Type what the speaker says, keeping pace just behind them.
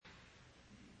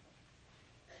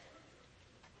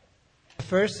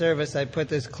first service, I put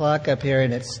this clock up here,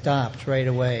 and it stopped right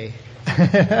away.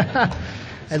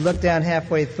 I looked down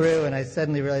halfway through, and I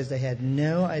suddenly realized I had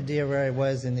no idea where I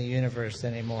was in the universe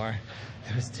anymore.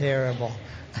 It was terrible.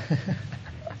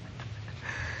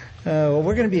 Well,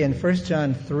 we're going to be in 1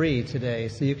 John 3 today,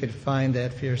 so you could find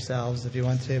that for yourselves if you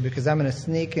want to, because I'm going to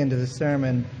sneak into the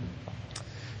sermon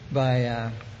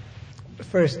by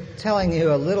first telling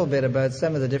you a little bit about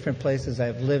some of the different places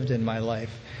I've lived in my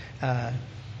life.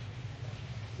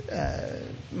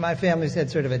 My family's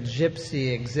had sort of a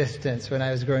gypsy existence when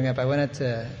I was growing up. I went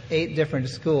to 8 different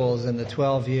schools in the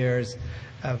 12 years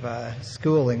of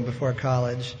schooling before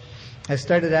college. I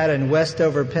started out in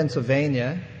Westover,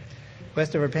 Pennsylvania.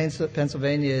 Westover,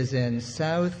 Pennsylvania is in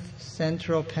south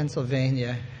central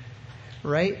Pennsylvania,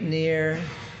 right near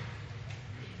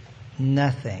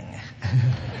nothing.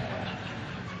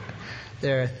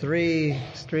 There are 3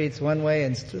 streets one way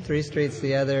and 3 streets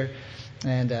the other.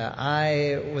 And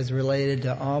I was related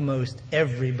to almost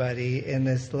everybody in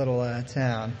this little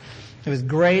town. It was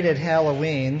great at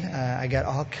Halloween. I got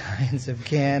all kinds of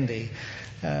candy.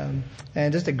 And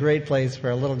just a great place for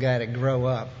a little guy to grow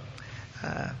up.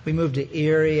 We moved to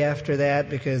Erie after that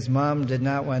because Mom did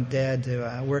not want Dad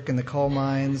to work in the coal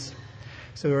mines.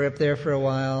 So we were up there for a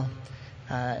while.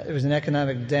 It was an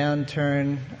economic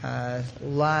downturn.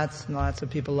 Lots and lots of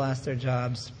people lost their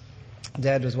jobs.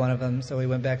 Dad was one of them, so we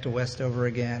went back to Westover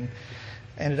again.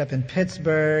 Ended up in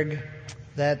Pittsburgh.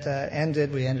 That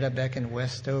ended. We ended up back in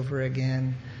Westover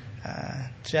again.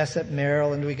 Jessup,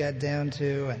 Maryland we got down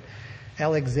to. And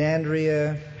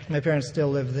Alexandria. My parents still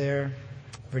live there.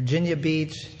 Virginia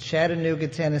Beach, Chattanooga,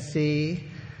 Tennessee.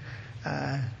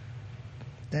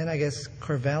 Then I guess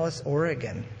Corvallis,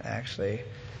 Oregon, actually.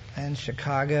 And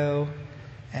Chicago.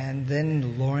 And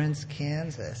then Lawrence,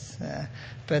 Kansas.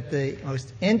 But the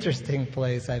most interesting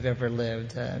place I've ever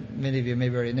lived, many of you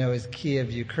maybe already know, is Kiev,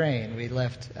 Ukraine. We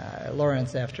left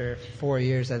Lawrence after 4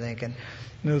 years, I think, and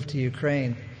moved to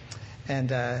Ukraine. And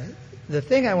the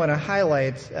thing I want to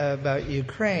highlight about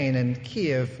Ukraine and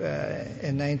Kiev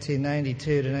in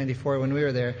 1992 to 94 when we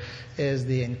were there is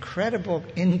the incredible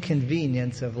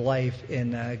inconvenience of life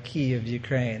in Kiev,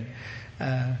 Ukraine.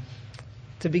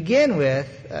 To begin with,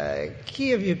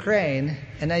 Kiev, Ukraine,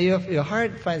 and now you'll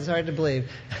find it's hard to believe,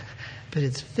 but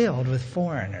it's filled with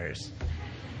foreigners.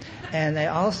 And they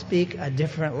all speak a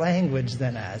different language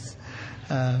than us.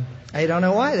 I don't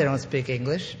know why they don't speak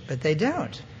English, but they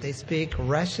don't. They speak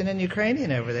Russian and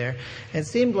Ukrainian over there. And it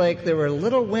seemed like there were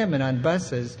little women on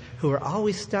buses who were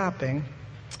always stopping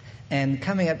and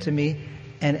coming up to me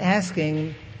and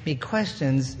asking me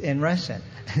questions in Russian.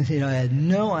 I had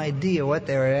no idea what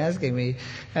they were asking me.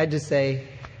 I'd just say,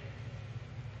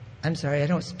 "I'm sorry, I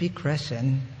don't speak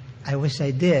Russian. I wish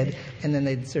I did." And then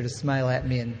they'd sort of smile at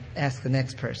me and ask the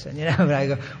next person. But I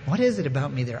go, "What is it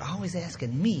about me? They're always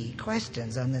asking me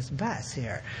questions on this bus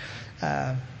here."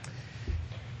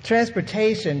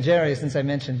 Transportation, generally, since I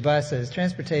mentioned buses,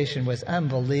 transportation was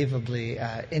unbelievably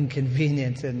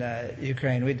inconvenient in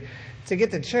Ukraine. To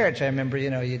get to church, I remember,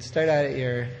 you'd start out at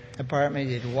your apartment,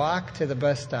 you'd walk to the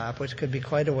bus stop, which could be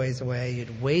quite a ways away.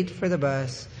 You'd wait for the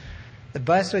bus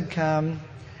would come,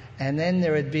 and then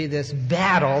there would be this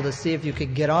battle to see if you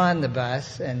could get on the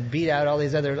bus and beat out all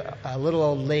these other little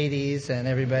old ladies and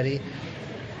everybody.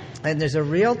 And there's a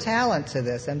real talent to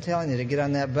this, I'm telling you, to get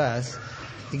on that bus.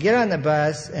 You get on the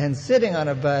bus, and sitting on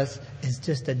a bus is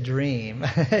just a dream.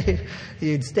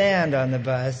 You'd stand on the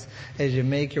bus as you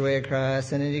make your way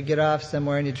across, and then you get off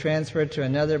somewhere and you transfer to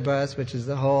another bus, which is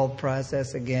the whole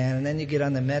process again. And then you get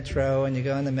on the metro, and you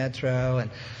go on the metro,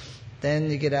 and then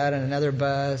you get out on another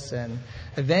bus, and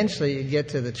eventually you get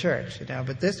to the church.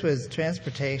 But this was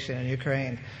transportation in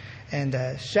Ukraine. And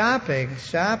shopping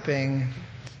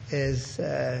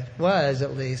was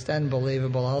at least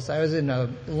unbelievable also. I was in a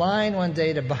line one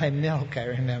day to buy milk, I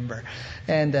remember.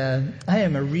 And I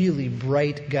am a really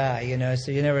bright guy,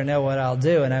 so you never know what I'll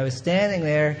do. And I was standing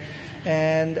there,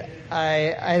 and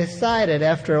I decided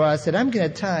after a while, I said, I'm going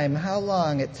to time how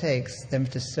long it takes them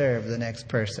to serve the next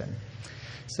person.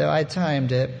 So I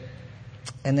timed it,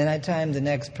 and then I timed the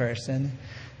next person,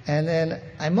 and then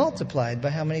I multiplied by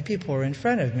how many people were in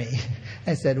front of me.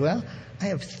 I said, well, I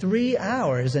have 3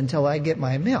 hours until I get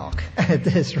my milk at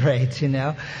this rate,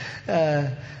 And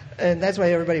that's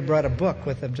why everybody brought a book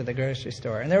with them to the grocery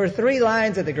store. And there were 3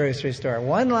 lines at the grocery store.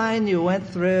 One line you went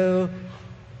through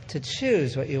to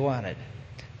choose what you wanted.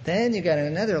 Then you got in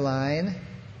another line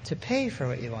to pay for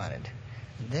what you wanted.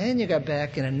 Then you got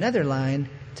back in another line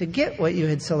to get what you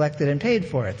had selected and paid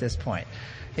for at this point.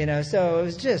 So it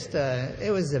was just,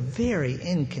 it was a very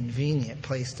inconvenient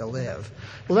place to live,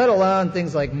 let alone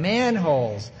things like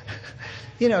manholes.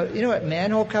 You know what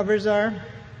manhole covers are?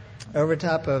 Over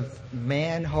top of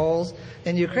manholes.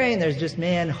 In Ukraine, there's just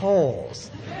manholes.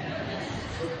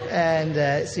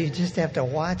 And so you just have to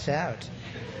watch out.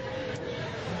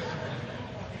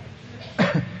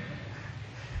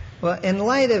 Well, in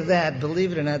light of that,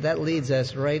 believe it or not, that leads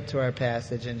us right to our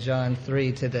passage in John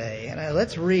 3 today. And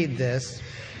let's read this.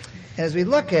 As we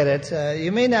look at it,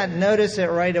 you may not notice it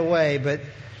right away, but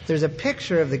there's a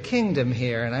picture of the kingdom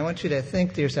here. And I want you to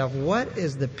think to yourself, what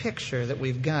is the picture that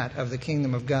we've got of the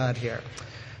kingdom of God here?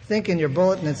 Think in your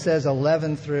bulletin it says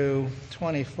 11 through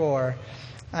 24.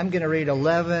 I'm going to read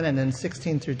 11 and then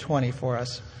 16 through 20 for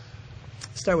us.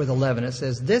 Start with 11. It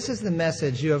says, "This is the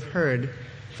message you have heard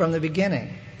from the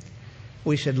beginning.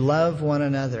 We should love one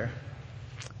another."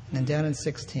 And then down in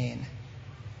 16,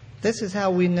 "This is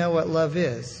how we know what love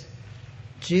is.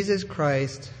 Jesus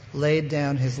Christ laid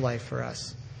down his life for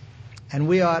us, and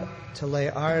we ought to lay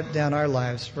down our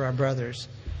lives for our brothers.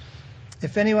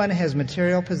 If anyone has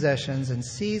material possessions and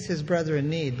sees his brother in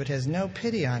need but has no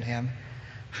pity on him,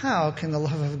 how can the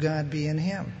love of God be in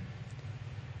him?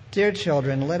 Dear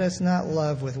children, let us not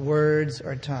love with words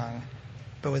or tongue,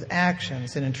 but with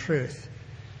actions and in truth.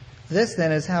 This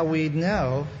then is how we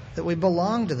know that we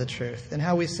belong to the truth, and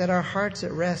how we set our hearts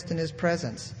at rest in his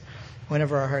presence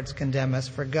whenever our hearts condemn us,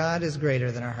 for God is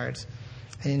greater than our hearts,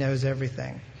 and he knows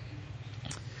everything."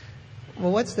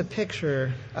 Well, what's the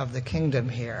picture of the kingdom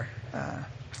here?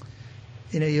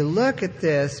 You look at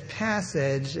this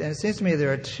passage, and it seems to me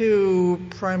there are two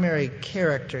primary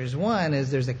characters. One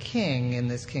is there's a king in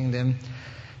this kingdom,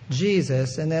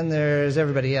 Jesus, and then there's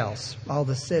everybody else, all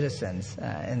the citizens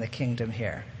in the kingdom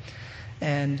here.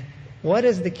 And what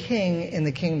is the king in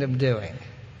the kingdom doing?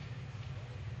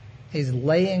 He's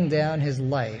laying down his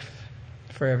life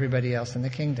for everybody else in the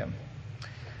kingdom.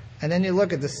 And then you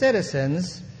look at the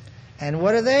citizens, and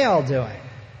what are they all doing?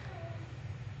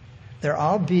 They're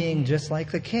all being just like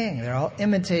the king. They're all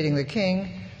imitating the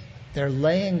king. They're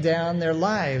laying down their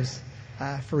lives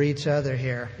for each other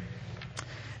here.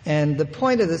 And the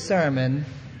point of the sermon,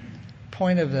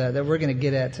 that we're going to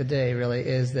get at today really,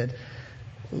 is that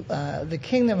the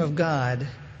kingdom of God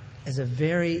is a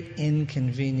very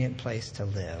inconvenient place to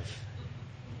live.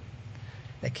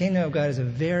 The kingdom of God is a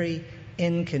very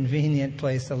inconvenient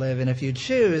place to live. And if you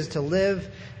choose to live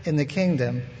in the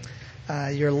kingdom,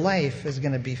 your life is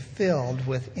going to be filled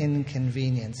with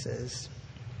inconveniences.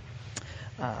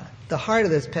 The heart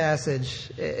of this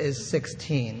passage is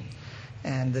 16.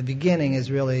 And the beginning is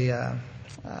really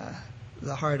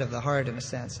the heart of the heart, in a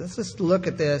sense. Let's just look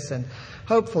at this, and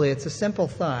hopefully it's a simple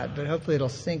thought, but hopefully it'll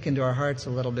sink into our hearts a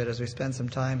little bit as we spend some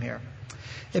time here.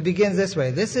 It begins this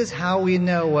way. "This is how we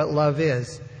know what love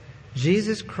is.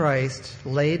 Jesus Christ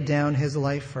laid down his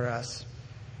life for us."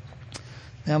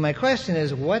 Now my question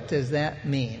is, what does that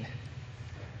mean?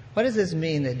 What does this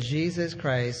mean that Jesus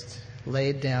Christ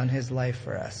laid down his life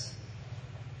for us?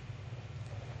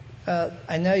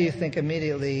 I know you think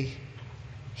immediately,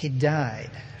 he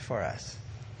died for us.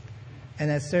 And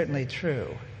that's certainly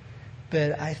true.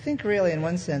 But I think really, in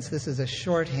one sense, this is a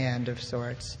shorthand of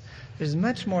sorts. There's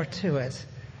much more to it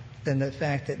than the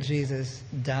fact that Jesus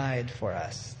died for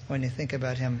us, when you think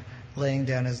about him laying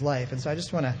down his life. And so I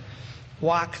just want to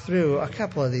walk through a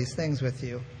couple of these things with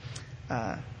you.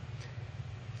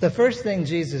 The first thing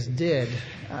Jesus did,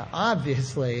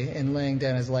 obviously, in laying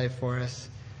down his life for us,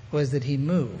 was that he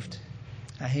moved.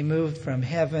 He moved from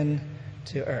heaven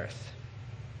to earth.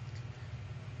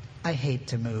 I hate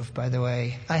to move, by the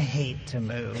way. I hate to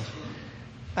move.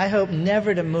 I hope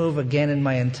never to move again in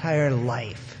my entire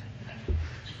life.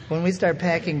 When we start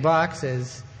packing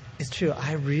boxes, it's true,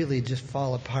 I really just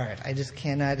fall apart. I just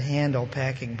cannot handle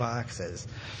packing boxes.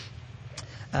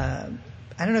 I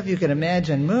don't know if you can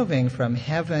imagine moving from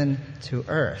heaven to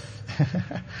earth.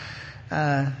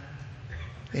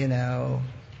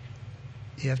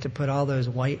 You have to put all those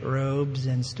white robes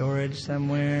in storage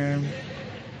somewhere.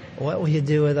 What will you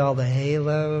do with all the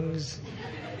halos?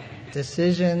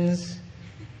 Decisions.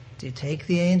 Do you take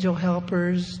the angel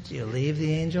helpers? Do you leave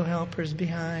the angel helpers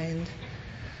behind?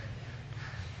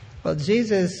 Well,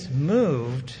 Jesus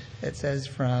moved, it says,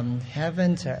 from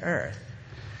heaven to earth.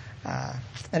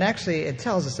 And actually, it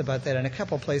tells us about that in a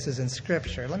couple places in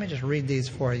Scripture. Let me just read these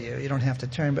for you. You don't have to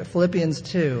turn, but Philippians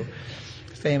 2,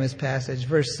 famous passage.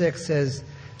 Verse 6 says,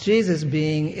 "Jesus,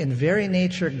 being in very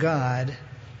nature God,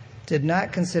 did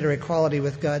not consider equality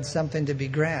with God something to be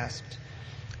grasped,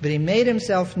 but he made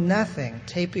himself nothing,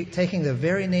 taking the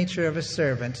very nature of a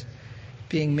servant,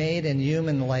 being made in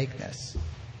human likeness."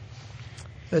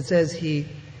 So it says he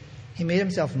made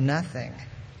himself nothing,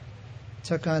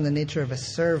 took on the nature of a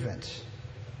servant.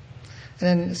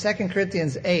 And in 2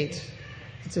 Corinthians 8,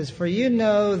 It says, "For you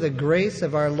know the grace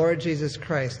of our Lord Jesus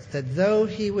Christ, that though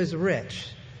he was rich,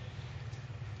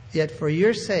 yet for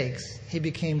your sakes he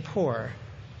became poor,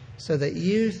 so that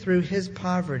you through his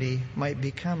poverty might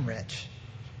become rich."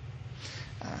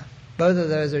 Both of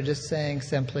those are just saying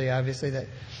simply, obviously, that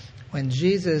when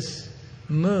Jesus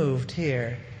moved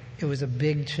here, it was a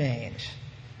big change.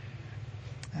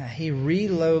 He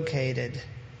relocated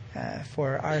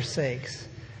for our sakes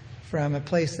from a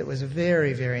place that was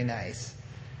very, very nice,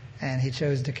 and he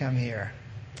chose to come here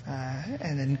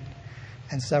and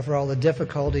suffer all the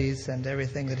difficulties and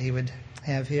everything that he would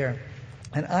have here.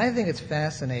 And I think it's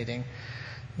fascinating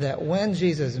that when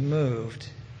Jesus moved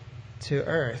to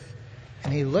earth,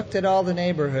 and he looked at all the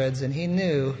neighborhoods and he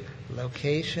knew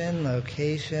location,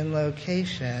 location,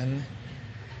 location,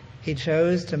 he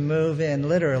chose to move in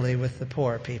literally with the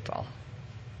poor people.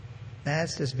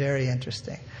 That's just very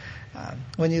interesting.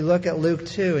 When you look at Luke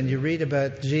 2 and you read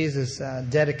about Jesus'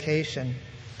 dedication,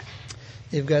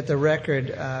 you've got the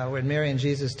record when Mary and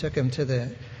Jesus took him to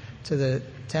the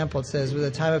temple. It says, when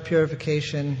the time of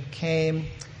purification came,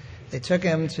 they took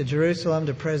him to Jerusalem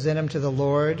to present him to the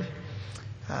Lord.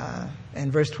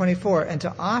 And verse 24, and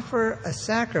to offer a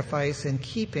sacrifice in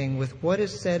keeping with what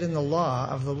is said in the law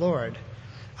of the Lord,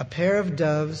 a pair of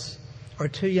doves or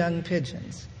 2 young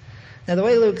pigeons. Now, the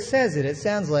way Luke says it, it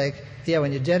sounds like, yeah,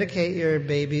 when you dedicate your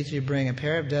babies, you bring a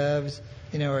pair of doves,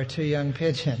 or 2 young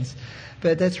pigeons.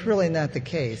 But that's really not the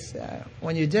case.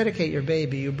 When you dedicate your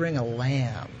baby, you bring a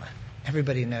lamb.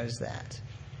 Everybody knows that.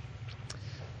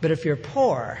 But if you're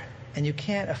poor and you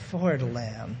can't afford a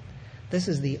lamb, this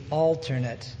is the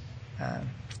alternate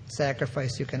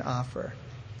sacrifice you can offer.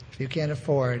 If you can't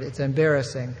afford, it's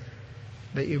embarrassing,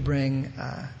 but you bring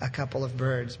a couple of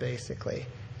birds, basically,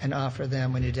 and offer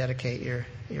them when you dedicate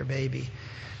your baby.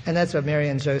 And that's what Mary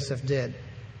and Joseph did.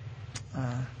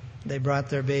 They brought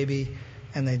their baby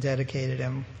and they dedicated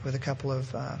him with a couple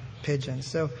of pigeons.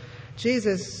 So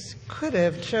Jesus could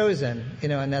have chosen,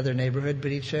 another neighborhood, but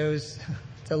he chose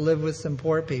to live with some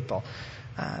poor people.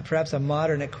 Perhaps a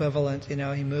modern equivalent, he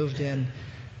moved in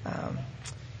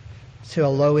to a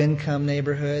low-income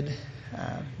neighborhood,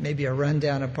 maybe a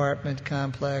rundown apartment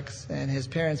complex, and his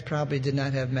parents probably did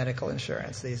not have medical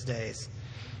insurance these days.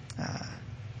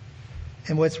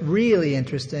 And what's really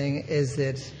interesting is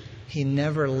that he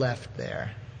never left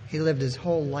there. He lived his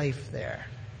whole life there.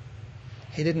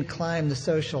 He didn't climb the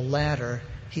social ladder.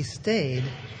 He stayed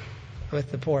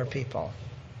with the poor people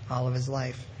all of his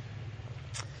life.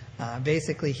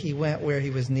 Basically, he went where he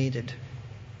was needed,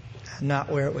 not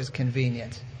where it was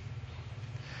convenient.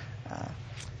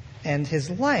 And his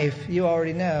life, you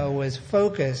already know, was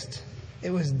focused.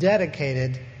 It was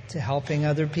dedicated to helping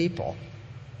other people.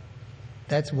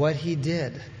 That's what he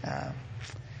did.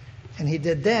 And he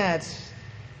did that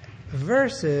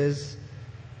versus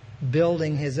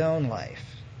building his own life.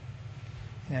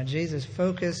 Jesus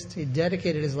focused, he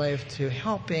dedicated his life to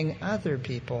helping other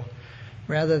people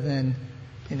rather than,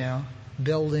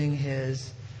 building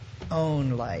his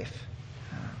own life.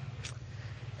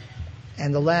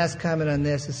 And the last comment on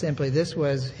this is simply, this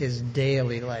was his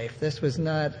daily life. This was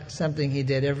not something he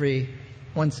did every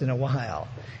once in a while.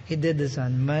 He did this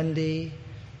on Monday.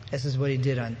 This is what he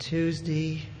did on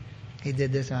Tuesday. He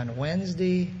did this on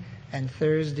Wednesday and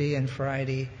Thursday and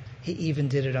Friday. He even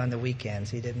did it on the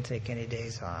weekends. He didn't take any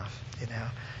days off,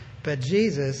 But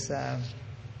Jesus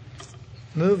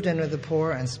moved in with the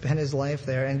poor and spent his life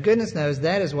there. And goodness knows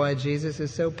that is why Jesus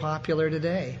is so popular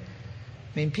today.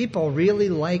 People really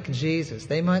like Jesus.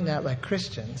 They might not like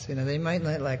Christians. They might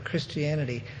not like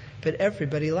Christianity. But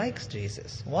everybody likes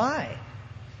Jesus. Why?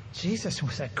 Jesus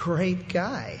was a great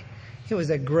guy. He was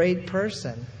a great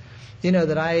person.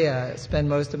 That I spend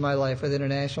most of my life with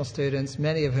international students,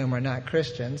 many of whom are not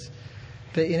Christians.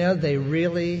 But, they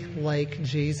really like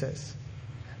Jesus.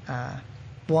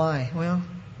 Why? Well,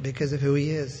 because of who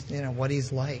he is, what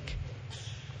he's like.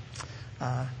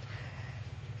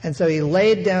 And so he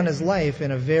laid down his life in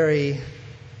a very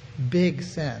big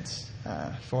sense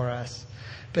for us.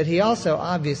 But he also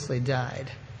obviously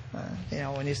died.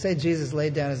 When you say Jesus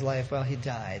laid down his life, well, he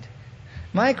died.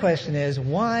 My question is,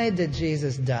 why did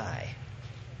Jesus die?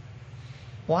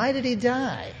 Why did he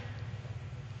die?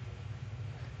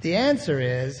 The answer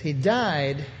is, he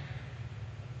died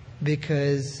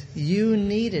because you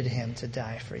needed him to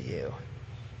die for you.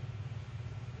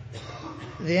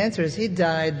 The answer is, he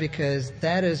died because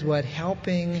that is what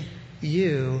helping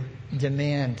you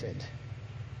demanded.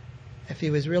 If he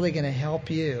was really going to help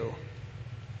you,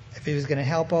 if he was going to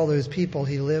help all those people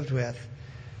he lived with,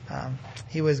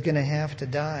 he was going to have to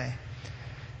die.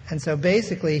 And so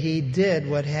basically he did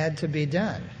what had to be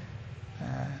done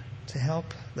to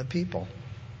help the people.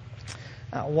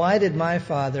 Why did my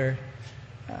father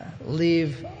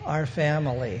leave our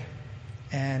family?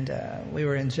 And we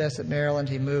were in Jessup, Maryland.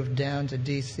 He moved down to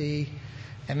D.C.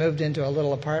 and moved into a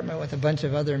little apartment with a bunch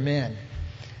of other men.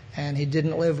 And he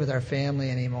didn't live with our family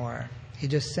anymore. He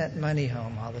just sent money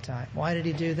home all the time. Why did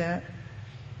he do that?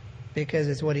 Because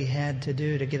it's what he had to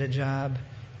do to get a job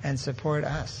and support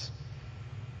us.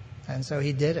 And so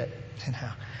he did it.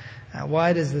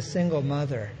 Why does the single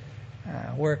mother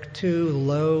work 2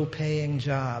 low-paying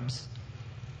jobs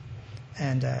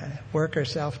and work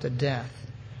herself to death?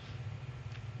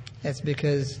 It's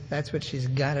because that's what she's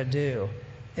got to do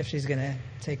if she's going to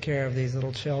take care of these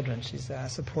little children she's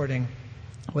supporting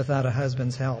without a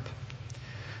husband's help.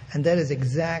 And that is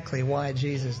exactly why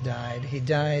Jesus died. He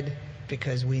died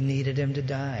because we needed him to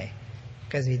die,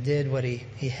 because he did what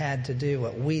he had to do,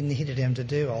 what we needed him to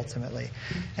do ultimately.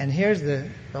 And here's the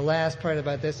last part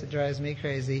about this that drives me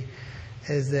crazy,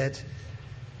 is that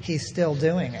he's still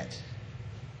doing it.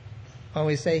 When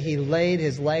we say he laid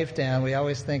his life down, we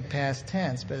always think past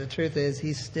tense, but the truth is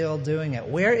he's still doing it.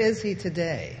 Where is he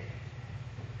today?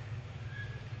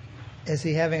 Is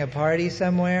he having a party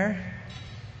somewhere?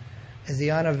 Is he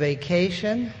on a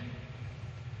vacation?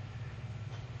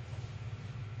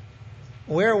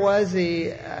 Where was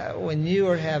he when you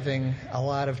were having a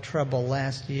lot of trouble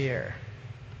last year?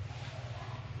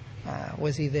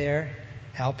 Was he there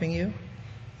helping you?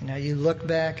 You look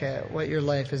back at what your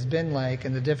life has been like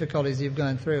and the difficulties you've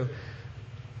gone through.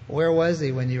 Where was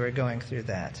he when you were going through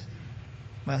that?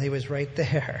 Well, he was right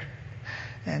there.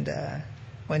 And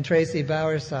when Tracy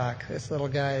Bowersock, this little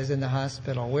guy, is in the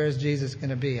hospital, where's Jesus going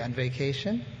to be? On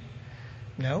vacation?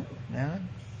 No.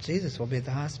 Jesus will be at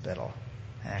the hospital,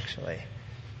 actually.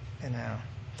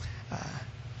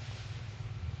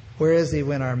 Where is he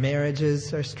when our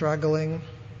marriages are struggling?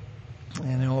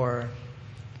 Or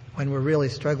when we're really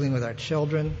struggling with our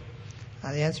children?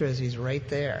 The answer is he's right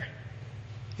there.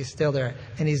 He's still there.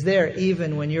 And he's there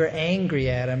even when you're angry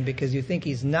at him because you think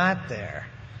he's not there.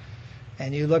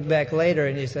 And you look back later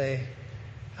and you say,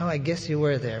 oh, I guess you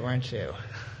were there, weren't you?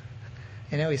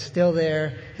 He's still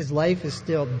there. His life is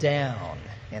still down,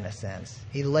 in a sense.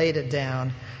 He laid it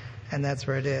down, and that's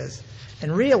where it is.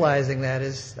 And realizing that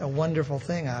is a wonderful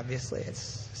thing, obviously.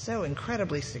 It's so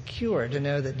incredibly secure to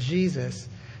know that Jesus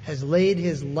has laid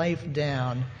his life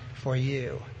down for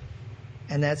you.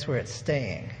 And that's where it's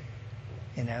staying.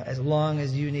 As long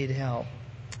as you need help,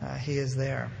 he is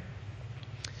there.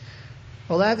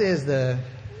 Well, that is the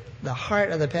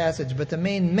heart of the passage, but the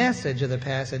main message of the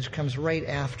passage comes right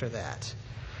after that.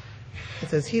 It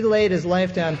says, he laid his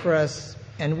life down for us,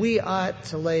 and we ought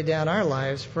to lay down our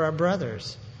lives for our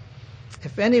brothers.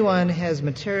 If anyone has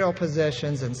material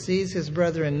possessions and sees his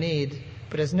brother in need,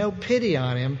 but has no pity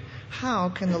on him, how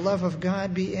can the love of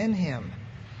God be in him?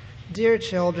 Dear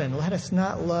children, let us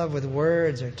not love with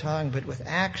words or tongue, but with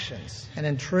actions and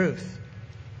in truth.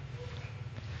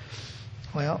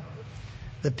 Well,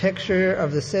 the picture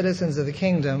of the citizens of the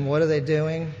kingdom, what are they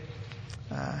doing?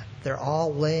 They're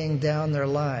all laying down their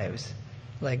lives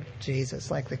like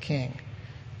Jesus, like the king.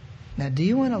 Now, do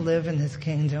you want to live in this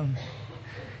kingdom?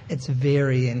 It's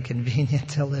very inconvenient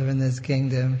to live in this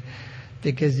kingdom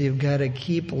because you've got to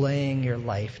keep laying your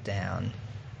life down.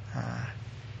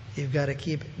 You've got to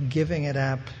keep giving it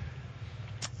up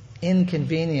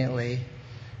inconveniently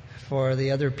for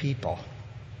the other people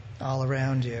all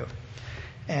around you.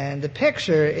 And the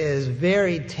picture is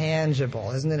very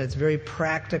tangible, isn't it? It's very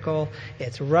practical.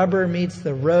 It's rubber meets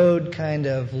the road kind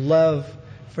of love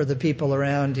for the people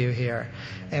around you here.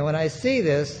 And when I see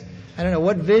this, I don't know,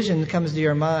 what vision comes to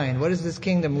your mind? What does this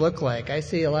kingdom look like? I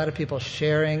see a lot of people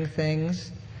sharing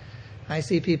things. I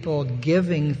see people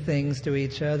giving things to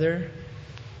each other.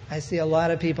 I see a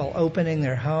lot of people opening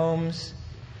their homes,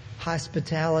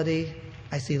 hospitality.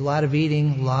 I see a lot of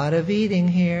eating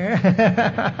here.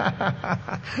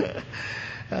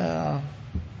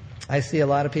 I see a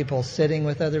lot of people sitting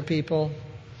with other people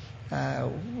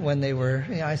when they were,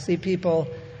 I see people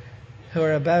who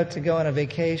are about to go on a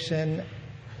vacation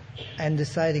and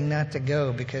deciding not to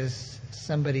go because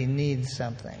somebody needs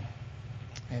something.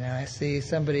 I see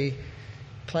somebody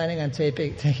planning on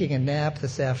taking a nap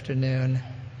this afternoon,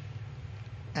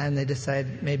 and they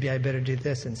decide, maybe I better do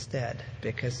this instead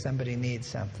because somebody needs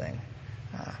something.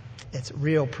 It's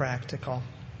real practical.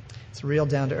 It's real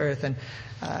down to earth. And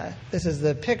this is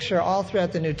the picture all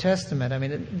throughout the New Testament. I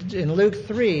mean, in Luke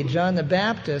 3, John the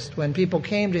Baptist, when people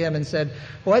came to him and said,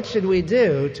 what should we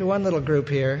do? To one little group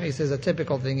here, he says a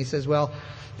typical thing. He says, well,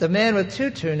 the man with 2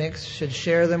 tunics should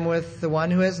share them with the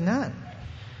one who has none.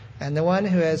 And the one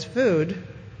who has food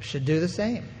should do the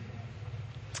same.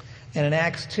 And in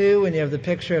Acts 2, when you have the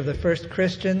picture of the first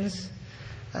Christians,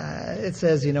 It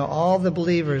says, all the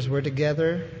believers were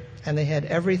together and they had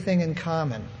everything in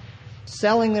common.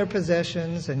 Selling their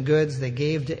possessions and goods, they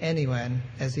gave to anyone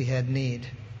as he had need.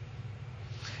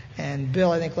 And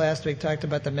Bill, I think last week, talked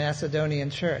about the Macedonian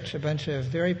church, a bunch of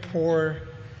very poor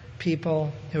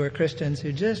people who were Christians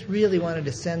who just really wanted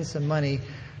to send some money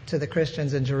to the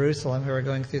Christians in Jerusalem who were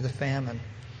going through the famine.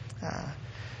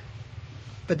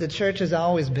 But the church has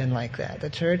always been like that. The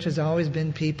church has always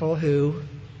been people who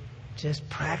just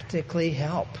practically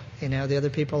help, the other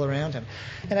people around him.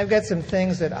 And I've got some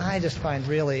things that I just find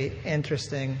really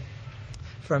interesting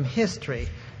from history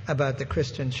about the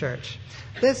Christian church.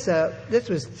 This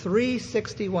was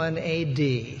 361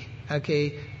 A.D.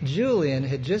 Okay, Julian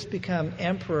had just become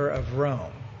emperor of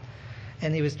Rome,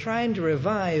 and he was trying to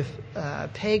revive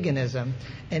paganism,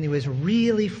 and he was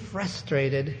really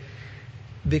frustrated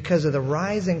because of the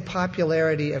rising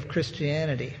popularity of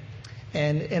Christianity.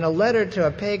 And in a letter to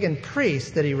a pagan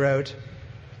priest that he wrote,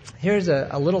 here's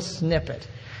a little snippet.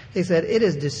 He said, "It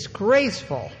is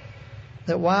disgraceful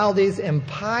that while these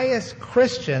impious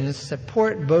Christians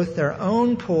support both their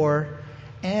own poor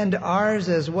and ours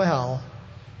as well,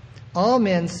 all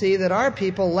men see that our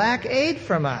people lack aid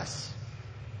from us."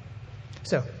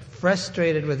 So,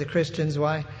 frustrated with the Christians.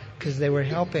 Why? Because they were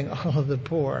helping all of the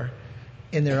poor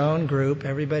in their own group.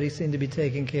 Everybody seemed to be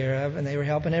taken care of, and they were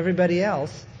helping everybody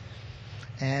else.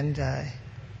 And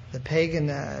the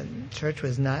pagan church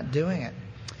was not doing it.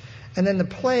 And then the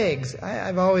plagues.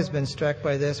 I've always been struck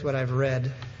by this, what I've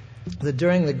read, that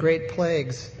during the great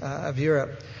plagues of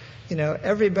Europe,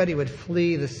 everybody would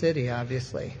flee the city,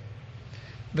 obviously.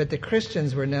 But the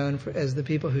Christians were known as the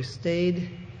people who stayed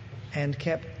and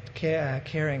kept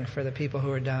caring for the people who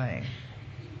were dying.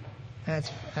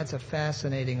 That's a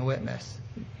fascinating witness.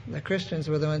 The Christians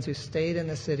were the ones who stayed in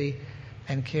the city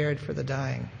and cared for the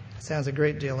dying. It sounds a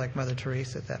great deal like Mother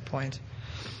Teresa at that point.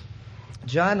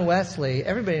 John Wesley,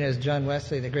 everybody knows John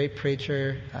Wesley, the great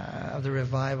preacher of the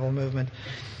revival movement.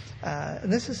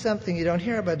 And this is something you don't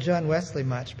hear about John Wesley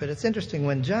much, but it's interesting.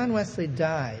 When John Wesley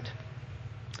died,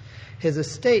 his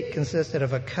estate consisted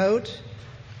of a coat,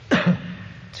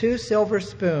 2 silver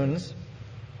spoons,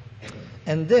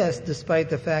 and this despite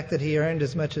the fact that he earned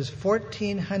as much as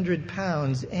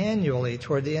 £1,400 annually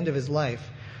toward the end of his life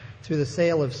through the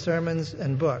sale of sermons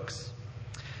and books.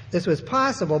 This was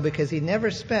possible because he never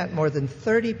spent more than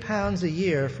 £30 a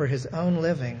year for his own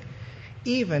living,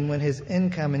 even when his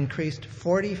income increased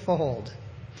 40-fold.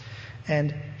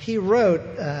 And he wrote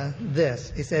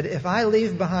this. He said, "If I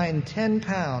leave behind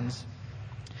 £10,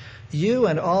 you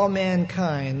and all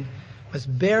mankind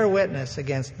must bear witness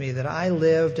against me that I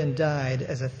lived and died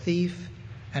as a thief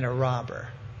and a robber."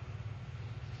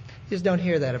 You just don't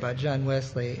hear that about John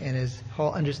Wesley and his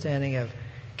whole understanding of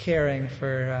caring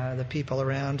for the people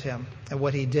around him and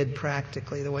what he did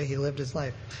practically, the way he lived his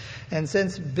life. And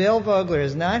since Bill Vogler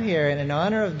is not here, and in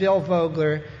honor of Bill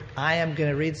Vogler, I am going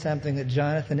to read something that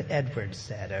Jonathan Edwards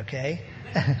said, okay?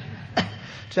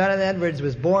 Jonathan Edwards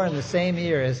was born the same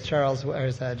year as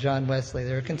John Wesley.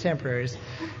 They were contemporaries.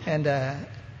 And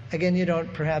again, you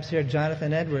don't perhaps hear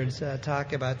Jonathan Edwards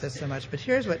talk about this so much, but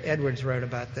here's what Edwards wrote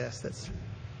about this.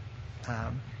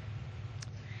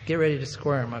 Get ready to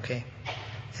squirm, okay?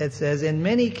 It says, "In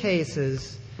many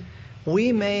cases,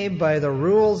 we may, by the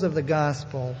rules of the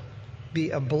gospel, be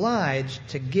obliged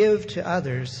to give to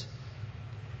others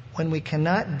when we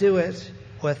cannot do it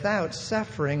without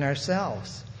suffering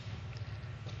ourselves.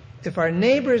 If our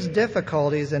neighbor's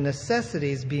difficulties and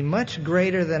necessities be much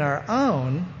greater than our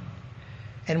own,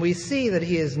 and we see that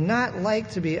he is not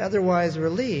like to be otherwise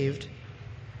relieved,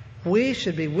 we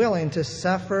should be willing to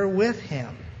suffer with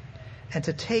him and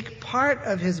to take part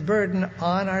of his burden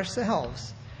on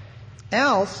ourselves.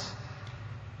 Else,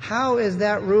 how is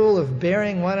that rule of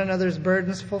bearing one another's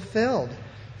burdens fulfilled?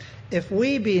 If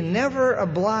we be never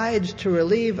obliged to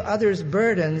relieve others'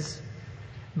 burdens,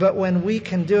 but when we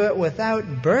can do it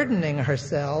without burdening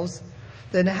ourselves,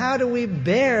 then how do we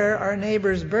bear our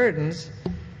neighbor's burdens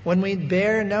when we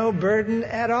bear no burden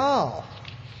at all?"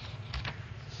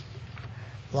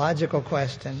 Logical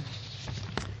question.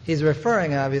 He's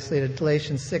referring, obviously, to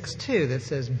Galatians 6:2 that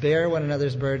says, "Bear one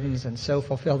another's burdens and so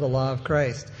fulfill the law of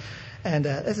Christ." And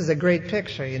this is a great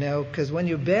picture, because when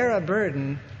you bear a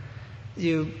burden,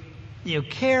 you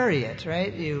carry it,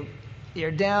 right?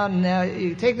 You're down now.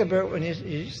 You take the burden when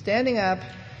you're standing up.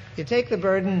 You take the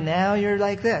burden. Now you're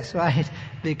like this, right?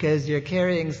 Because you're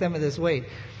carrying some of this weight.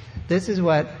 This is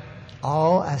what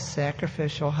all us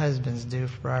sacrificial husbands do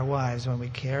for our wives when we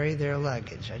carry their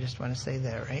luggage. I just want to say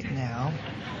that right now.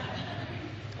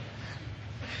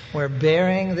 We're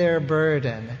bearing their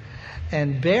burden.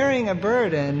 And bearing a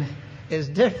burden is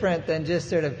different than just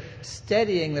sort of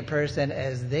steadying the person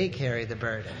as they carry the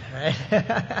burden,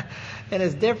 right? And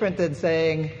it's different than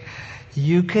saying,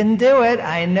 you can do it.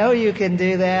 I know you can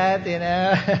do that, you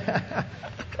know.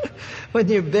 When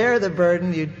you bear the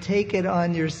burden, you take it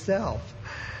on yourself.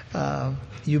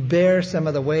 You bear some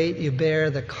of the weight. You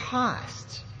bear the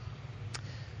cost.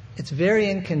 It's very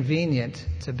inconvenient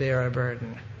to bear a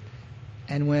burden.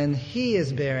 And when he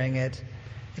is bearing it,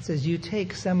 it says you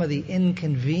take some of the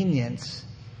inconvenience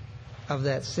of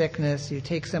that sickness. You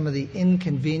take some of the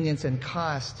inconvenience and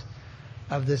cost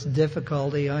of this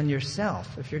difficulty on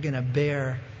yourself if you're going to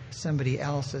bear somebody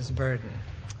else's burden.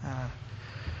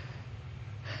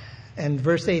 And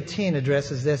verse 18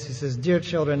 addresses this. He says, "Dear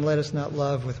children, let us not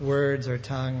love with words or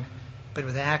tongue, but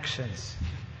with actions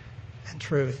and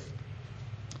truth."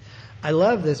 I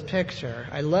love this picture.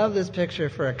 I love this picture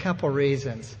for a couple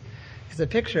reasons. It's a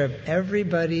picture of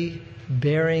everybody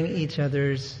bearing each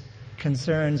other's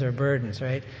concerns or burdens,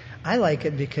 right? I like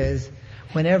it because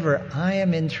whenever I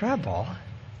am in trouble,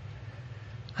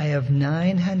 I have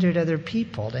 900 other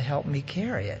people to help me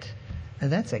carry it.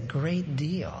 And that's a great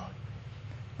deal.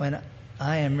 When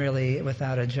I am really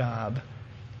without a job,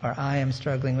 or I am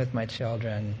struggling with my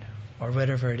children, or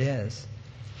whatever it is,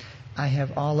 I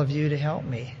have all of you to help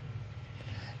me.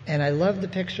 And I love the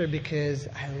picture because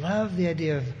I love the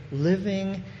idea of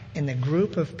living in a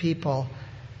group of people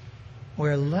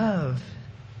where love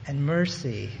and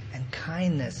mercy and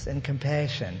kindness and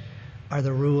compassion are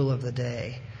the rule of the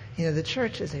day. You know, the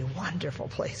church is a wonderful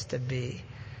place to be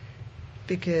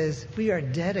because we are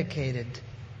dedicated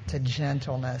to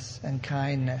gentleness and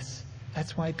kindness.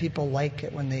 That's why people like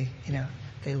it when they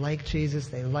like Jesus,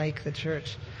 they like the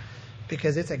church,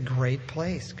 because it's a great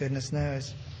place, goodness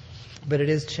knows. But it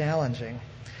is challenging.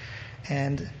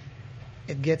 And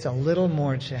it gets a little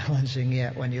more challenging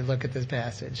yet when you look at this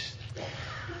passage.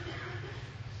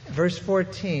 Verse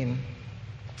 14,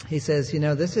 he says,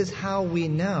 this is how we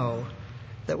know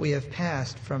that we have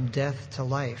passed from death to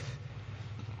life,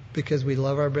 because we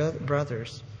love our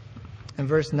brothers. In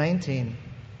verse 19,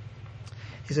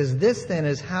 he says, "This then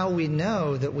is how we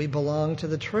know that we belong to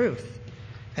the truth,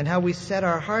 and how we set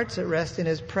our hearts at rest in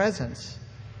his presence."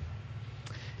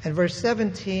 And verse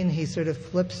 17, he sort of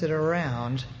flips it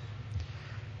around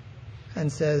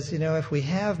and says, if we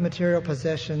have material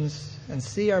possessions and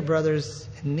see our brothers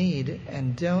in need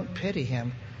and don't pity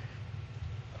him,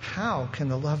 how can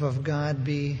the love of God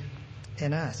be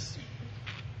in us?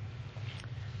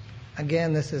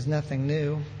 Again, this is nothing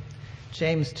new.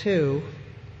 James 2,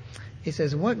 he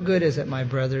says, "What good is it, my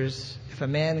brothers, if a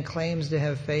man claims to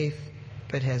have faith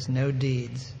but has no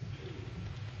deeds?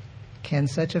 Can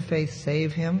such a faith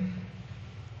save him?"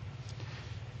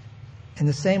 In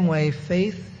the same way,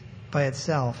 faith by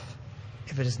itself,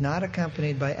 if it is not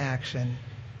accompanied by action,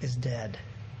 is dead.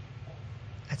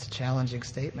 That's a challenging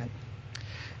statement.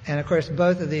 And of course,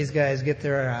 both of these guys get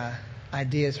their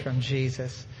ideas from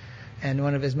Jesus. And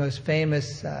one of his most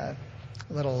famous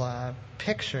little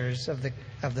pictures of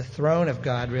the throne of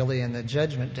God, really, in the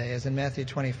judgment day, is in Matthew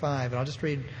 25. And I'll just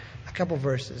read a couple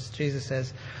verses. Jesus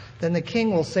says, "Then the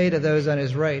king will say to those on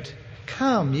his right,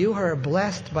 'Come, you who are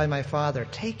blessed by my Father,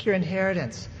 take your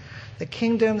inheritance, the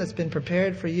kingdom that's been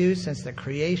prepared for you since the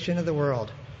creation of the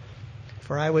world.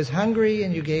 For I was hungry,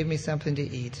 and you gave me something to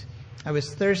eat. I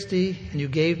was thirsty, and you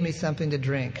gave me something to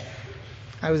drink.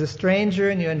 I was a stranger,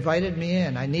 and you invited me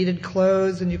in. I needed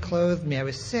clothes, and you clothed me. I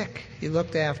was sick, you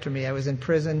looked after me. I was in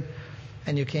prison,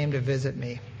 and you came to visit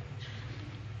me.'"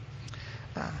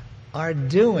 Our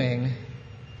doing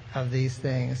of these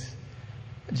things,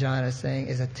 John is saying,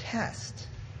 is a test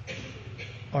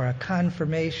or a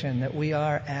confirmation that we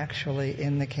are actually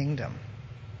in the kingdom.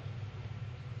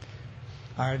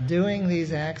 Our doing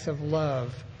these acts of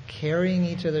love, carrying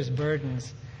each other's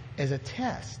burdens, is a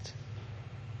test,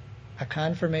 a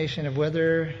confirmation of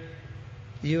whether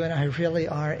you and I really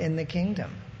are in the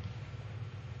kingdom.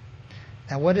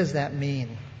 Now, what does that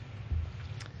mean?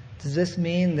 Does this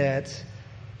mean that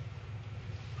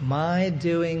my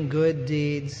doing good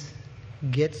deeds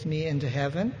gets me into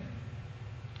heaven?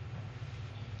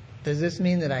 Does this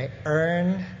mean that I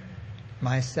earn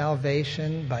my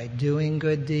salvation by doing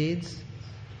good deeds?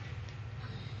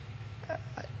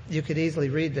 You could easily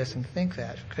read this and think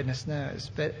that, goodness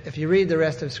knows. But if you read the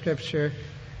rest of Scripture,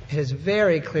 it is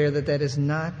very clear that that is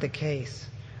not the case.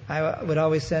 I would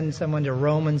always send someone to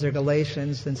Romans or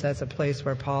Galatians, since that's a place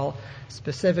where Paul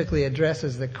specifically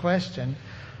addresses the question.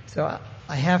 So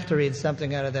I have to read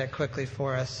something out of that quickly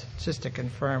for us, just to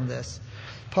confirm this.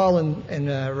 Paul in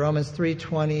Romans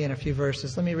 3:20 and a few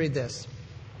verses. Let me read this.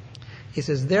 He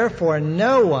says, "Therefore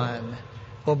no one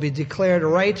will be declared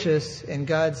righteous in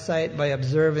God's sight by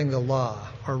observing the law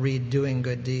or doing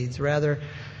good deeds. Rather,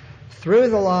 through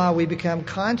the law we become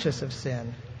conscious of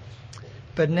sin.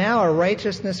 But now a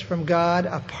righteousness from God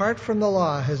apart from the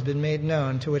law has been made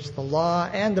known, to which the law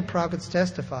and the prophets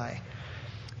testify.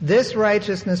 This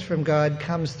righteousness from God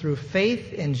comes through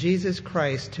faith in Jesus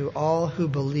Christ to all who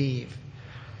believe.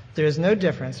 There is no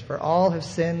difference, for all have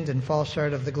sinned and fall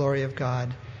short of the glory of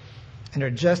God, and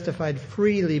are justified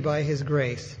freely by his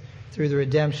grace through the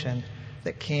redemption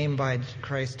that came by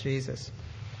Christ Jesus.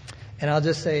 And I'll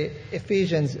just say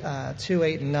Ephesians 2,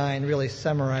 8, and 9 really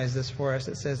summarize this for us.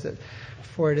 It says that,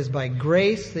 for it is by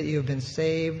grace that you have been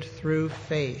saved through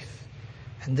faith.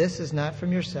 And this is not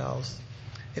from yourselves.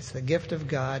 It's the gift of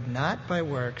God, not by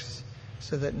works,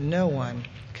 so that no one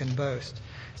can boast.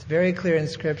 It's very clear in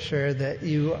Scripture that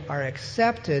you are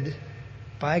accepted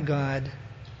by God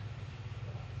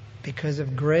because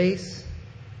of grace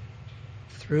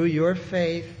through your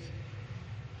faith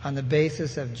on the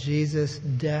basis of Jesus'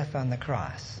 death on the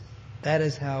cross. That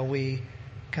is how we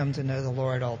come to know the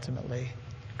Lord ultimately.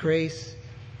 Grace,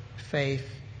 faith,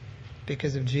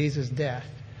 because of Jesus' death.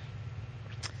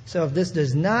 So if this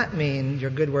does not mean your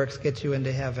good works get you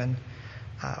into heaven,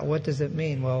 what does it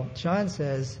mean? Well, John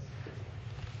says,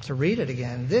 to read it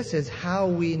again, this is how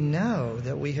we know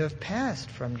that we have passed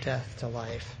from death to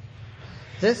life.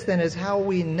 This then is how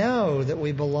we know that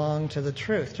we belong to the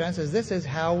truth. John says this is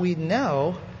how we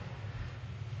know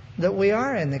that we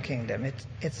are in the kingdom.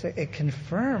 It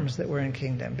confirms that we're in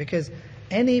kingdom, because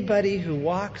anybody who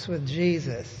walks with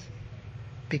Jesus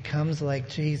becomes like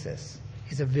Jesus.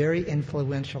 He's a very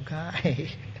influential guy.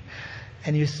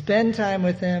 And you spend time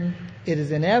with him, it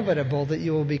is inevitable that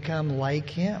you will become like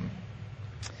him.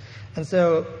 And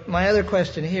so my other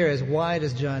question here is, why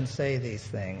does John say these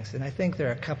things? And I think there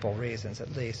are a couple reasons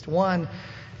at least. One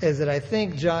is that I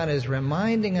think John is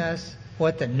reminding us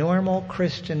what the normal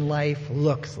Christian life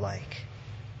looks like.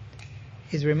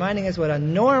 He's reminding us what a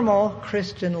normal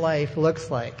Christian life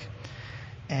looks like.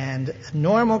 And a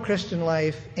normal Christian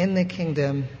life in the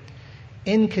kingdom,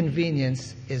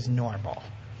 inconvenience is normal.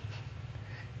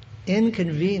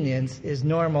 Inconvenience is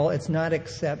normal. It's not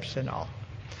exceptional.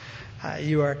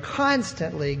 You are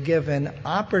constantly given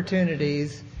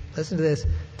opportunities, listen to this,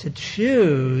 to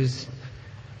choose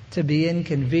to be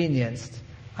inconvenienced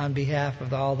on behalf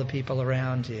of all the people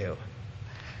around you.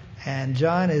 And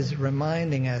John is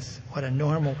reminding us what a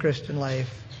normal Christian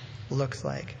life looks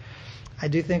like. I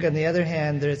do think, on the other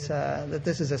hand, that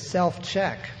this is a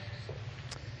self-check.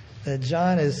 That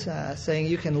John is saying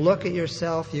you can look at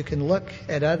yourself, you can look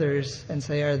at others and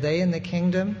say, are they in the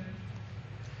kingdom?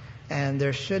 And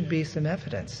there should be some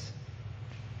evidence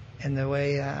in the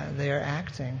way they are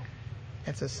acting.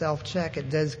 It's a self-check. It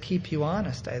does keep you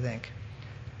honest, I think.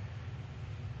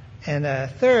 And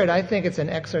third, I think it's an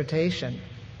exhortation.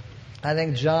 I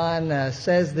think John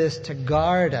says this to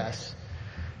guard us,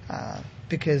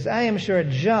 because I am sure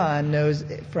John knows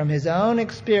from his own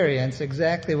experience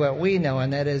exactly what we know,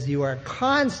 and that is you are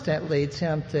constantly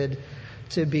tempted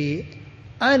to be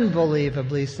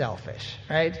unbelievably selfish,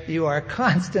 right? You are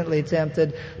constantly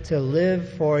tempted to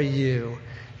live for you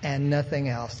and nothing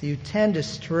else. You tend to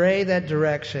stray that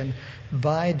direction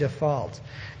by default.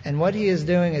 And what he is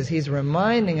doing is he's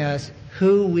reminding us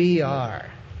who we are.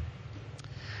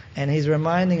 And he's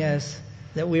reminding us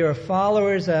that we are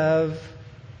followers of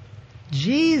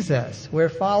Jesus. We're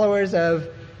followers of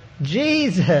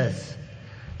Jesus.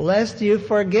 Lest you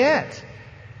forget.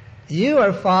 You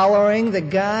are following the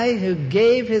guy who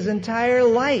gave his entire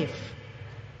life,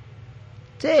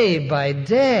 day by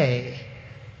day,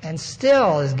 and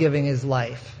still is giving his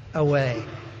life away.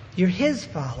 You're his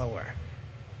follower.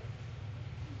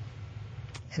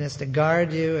 And it's to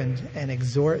guard you and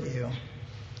exhort you,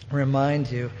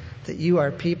 remind you that you are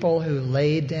people who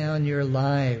laid down your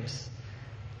lives.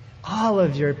 All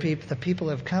of your people, the people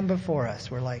who have come before us,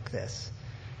 were like this.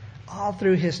 All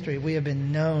through history, we have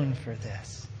been known for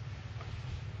this.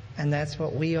 And that's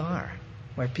what we are.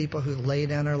 We're people who lay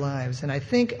down our lives. And I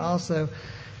think also,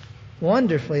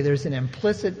 wonderfully, there's an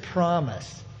implicit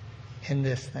promise in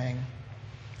this thing.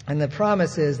 And the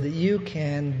promise is that you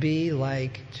can be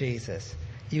like Jesus.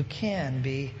 You can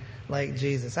be like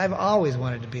Jesus. I've always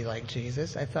wanted to be like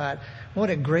Jesus. I thought, what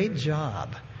a great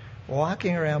job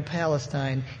walking around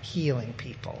Palestine healing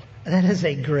people. That is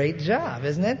a great job,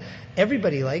 isn't it?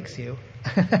 Everybody likes you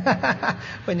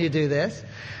when you do this.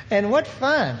 And what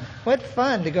fun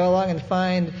to go along and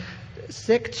find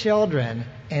sick children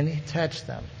and touch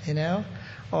them, you know?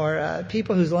 Or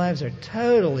people whose lives are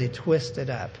totally twisted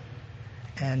up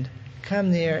and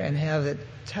come there and have it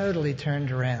totally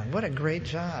turned around. What a great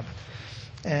job.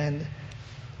 And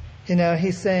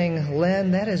He's saying,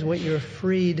 Len, that is what you're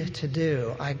freed to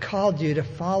do. I called you to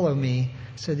follow me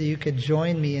so that you could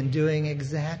join me in doing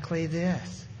exactly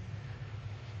this.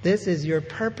 This is your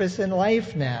purpose in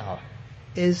life now,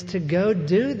 is to go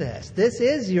do this. This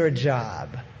is your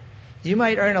job. You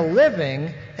might earn a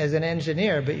living as an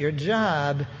engineer, but your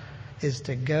job is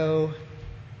to go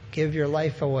give your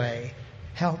life away,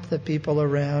 help the people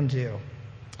around you.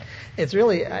 It's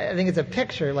really, I think it's a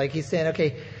picture, like he's saying,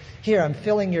 okay, here, I'm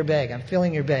filling your bag. I'm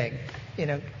filling your bag.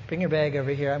 Bring your bag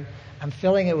over here. I'm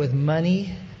filling it with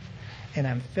money, and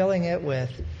I'm filling it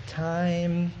with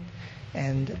time,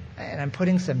 and I'm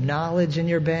putting some knowledge in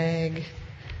your bag,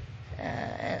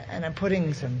 and I'm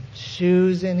putting some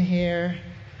shoes in here,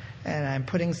 and I'm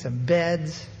putting some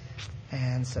beds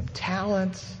and some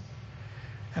talents.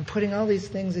 I'm putting all these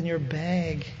things in your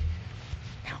bag.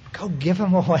 Now, go give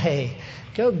them away.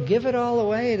 Go give it all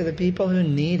away to the people who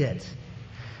need it.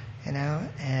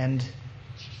 And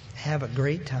have a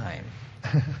great time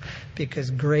because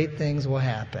great things will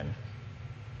happen.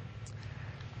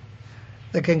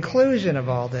 The conclusion of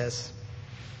all this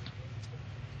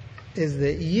is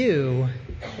that you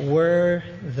were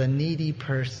the needy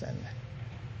person.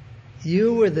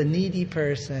 You were the needy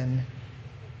person,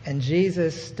 and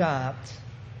Jesus stopped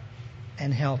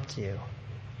and helped you.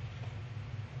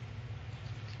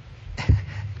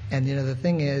 And the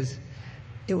thing is,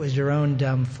 it was your own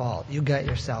dumb fault. You got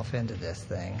yourself into this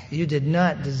thing. You did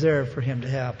not deserve for him to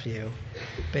help you,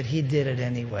 but he did it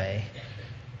anyway.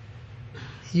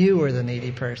 You were the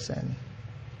needy person,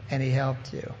 and he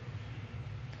helped you.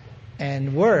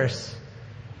 And worse,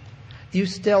 you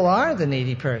still are the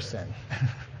needy person.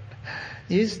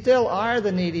 You still are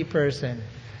the needy person.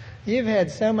 You've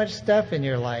had so much stuff in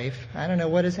your life. I don't know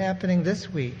what is happening this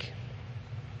week.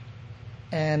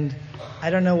 And I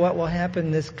don't know what will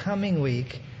happen this coming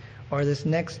week or this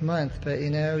next month, but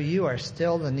you are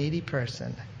still the needy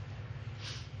person.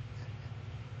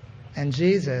 And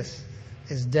Jesus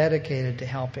is dedicated to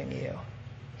helping you.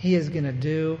 He is going to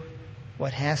do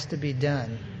what has to be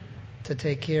done to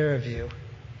take care of you,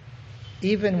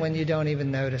 even when you don't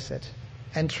even notice it.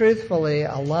 And truthfully,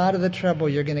 a lot of the trouble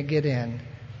you're going to get in,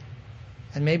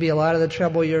 and maybe a lot of the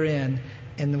trouble you're in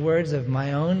the words of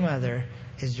my own mother,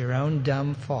 is your own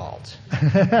dumb fault.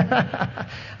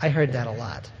 I heard that a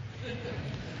lot.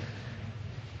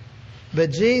 But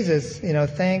Jesus,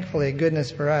 thankfully, goodness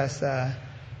for us,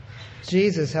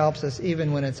 Jesus helps us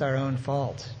even when it's our own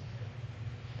fault.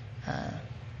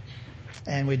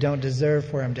 And we don't deserve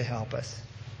for him to help us.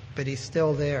 But he's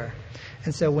still there.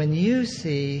 And so when you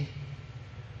see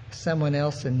someone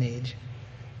else in need,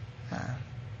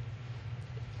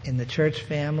 in the church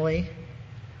family,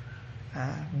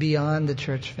 beyond the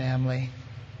church family,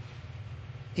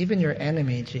 even your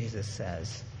enemy, Jesus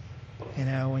says,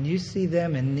 when you see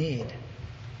them in need,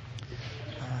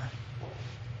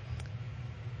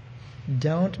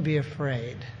 don't be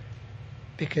afraid,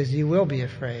 because you will be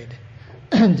afraid.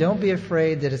 Don't be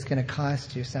afraid that it's going to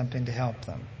cost you something to help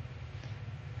them.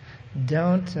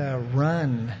 Don't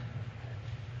run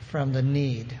from the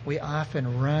need. We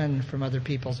often run from other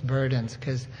people's burdens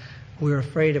because we're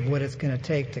afraid of what it's going to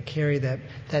take to carry that.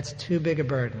 That's too big a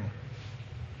burden.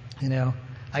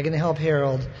 I can help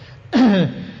Harold,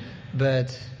 but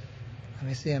let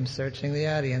me see, I'm searching the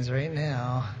audience right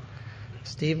now.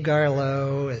 Steve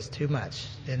Garlow is too much,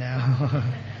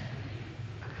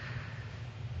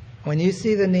 When you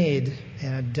see the need,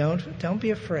 don't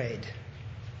be afraid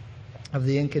of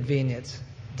the inconvenience.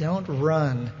 Don't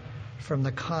run from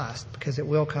the cost, because it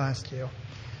will cost you.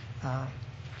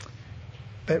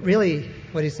 But really,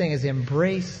 what he's saying is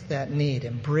embrace that need,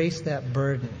 embrace that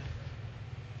burden,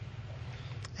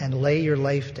 and lay your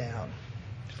life down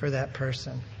for that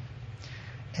person.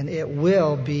 And it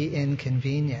will be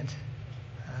inconvenient.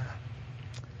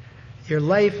 Your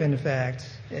life, in fact,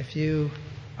 if you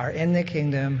are in the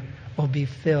kingdom, will be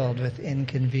filled with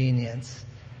inconvenience,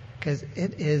 because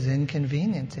it is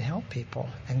inconvenient to help people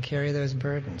and carry those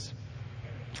burdens.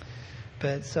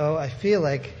 But so I feel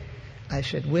like I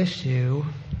should wish you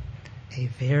a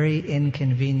very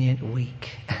inconvenient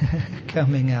week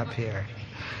coming up here.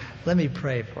 Let me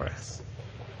pray for us.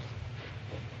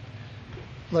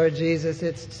 Lord Jesus,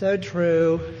 it's so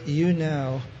true.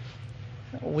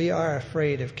 We are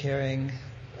afraid of carrying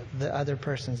the other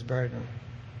person's burden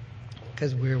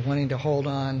because we're wanting to hold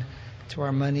on to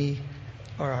our money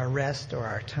or our rest or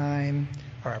our time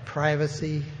or our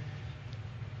privacy.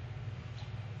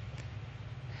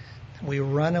 We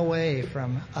run away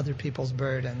from other people's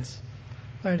burdens.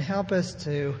 Lord, help us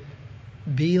to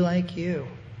be like you,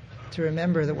 to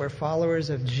remember that we're followers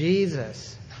of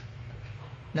Jesus,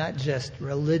 not just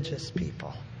religious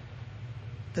people.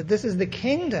 that this is the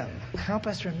kingdom. Help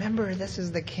us remember this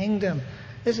is the kingdom.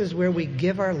 This is where we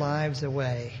give our lives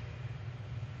away.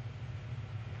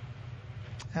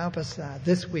 Help us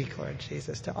this week, Lord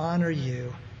Jesus, to honor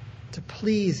you, to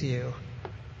please you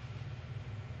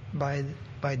by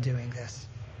doing this.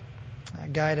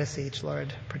 Guide us each,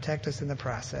 Lord. Protect us in the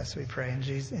process, we pray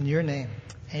in your name.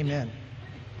 Amen.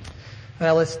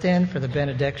 Well, let's stand for the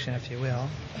benediction, if you will.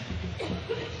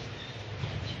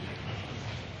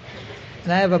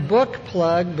 And I have a book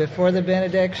plug before the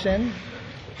benediction.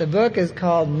 The book is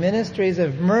called Ministries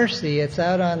of Mercy. It's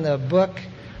out on the book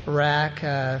rack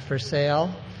for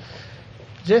sale.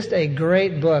 Just a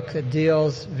great book that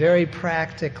deals very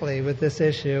practically with this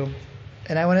issue.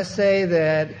 And I want to say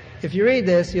that if you read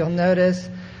this, you'll notice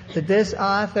that this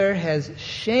author has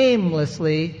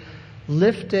shamelessly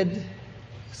lifted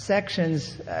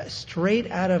sections straight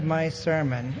out of my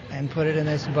sermon and put it in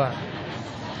this book.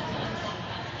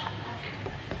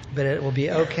 But it will be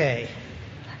okay.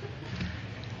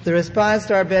 The response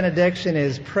to our benediction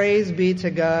is, praise be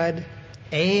to God,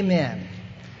 amen.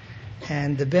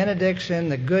 And the benediction,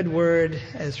 the good word,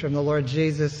 is from the Lord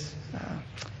Jesus.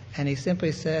 And he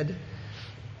simply said,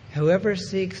 whoever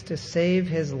seeks to save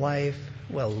his life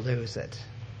will lose it.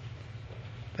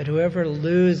 But whoever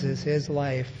loses his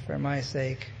life for my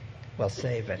sake will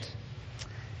save it.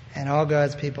 And all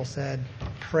God's people said,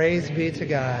 praise be to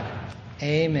God,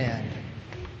 amen.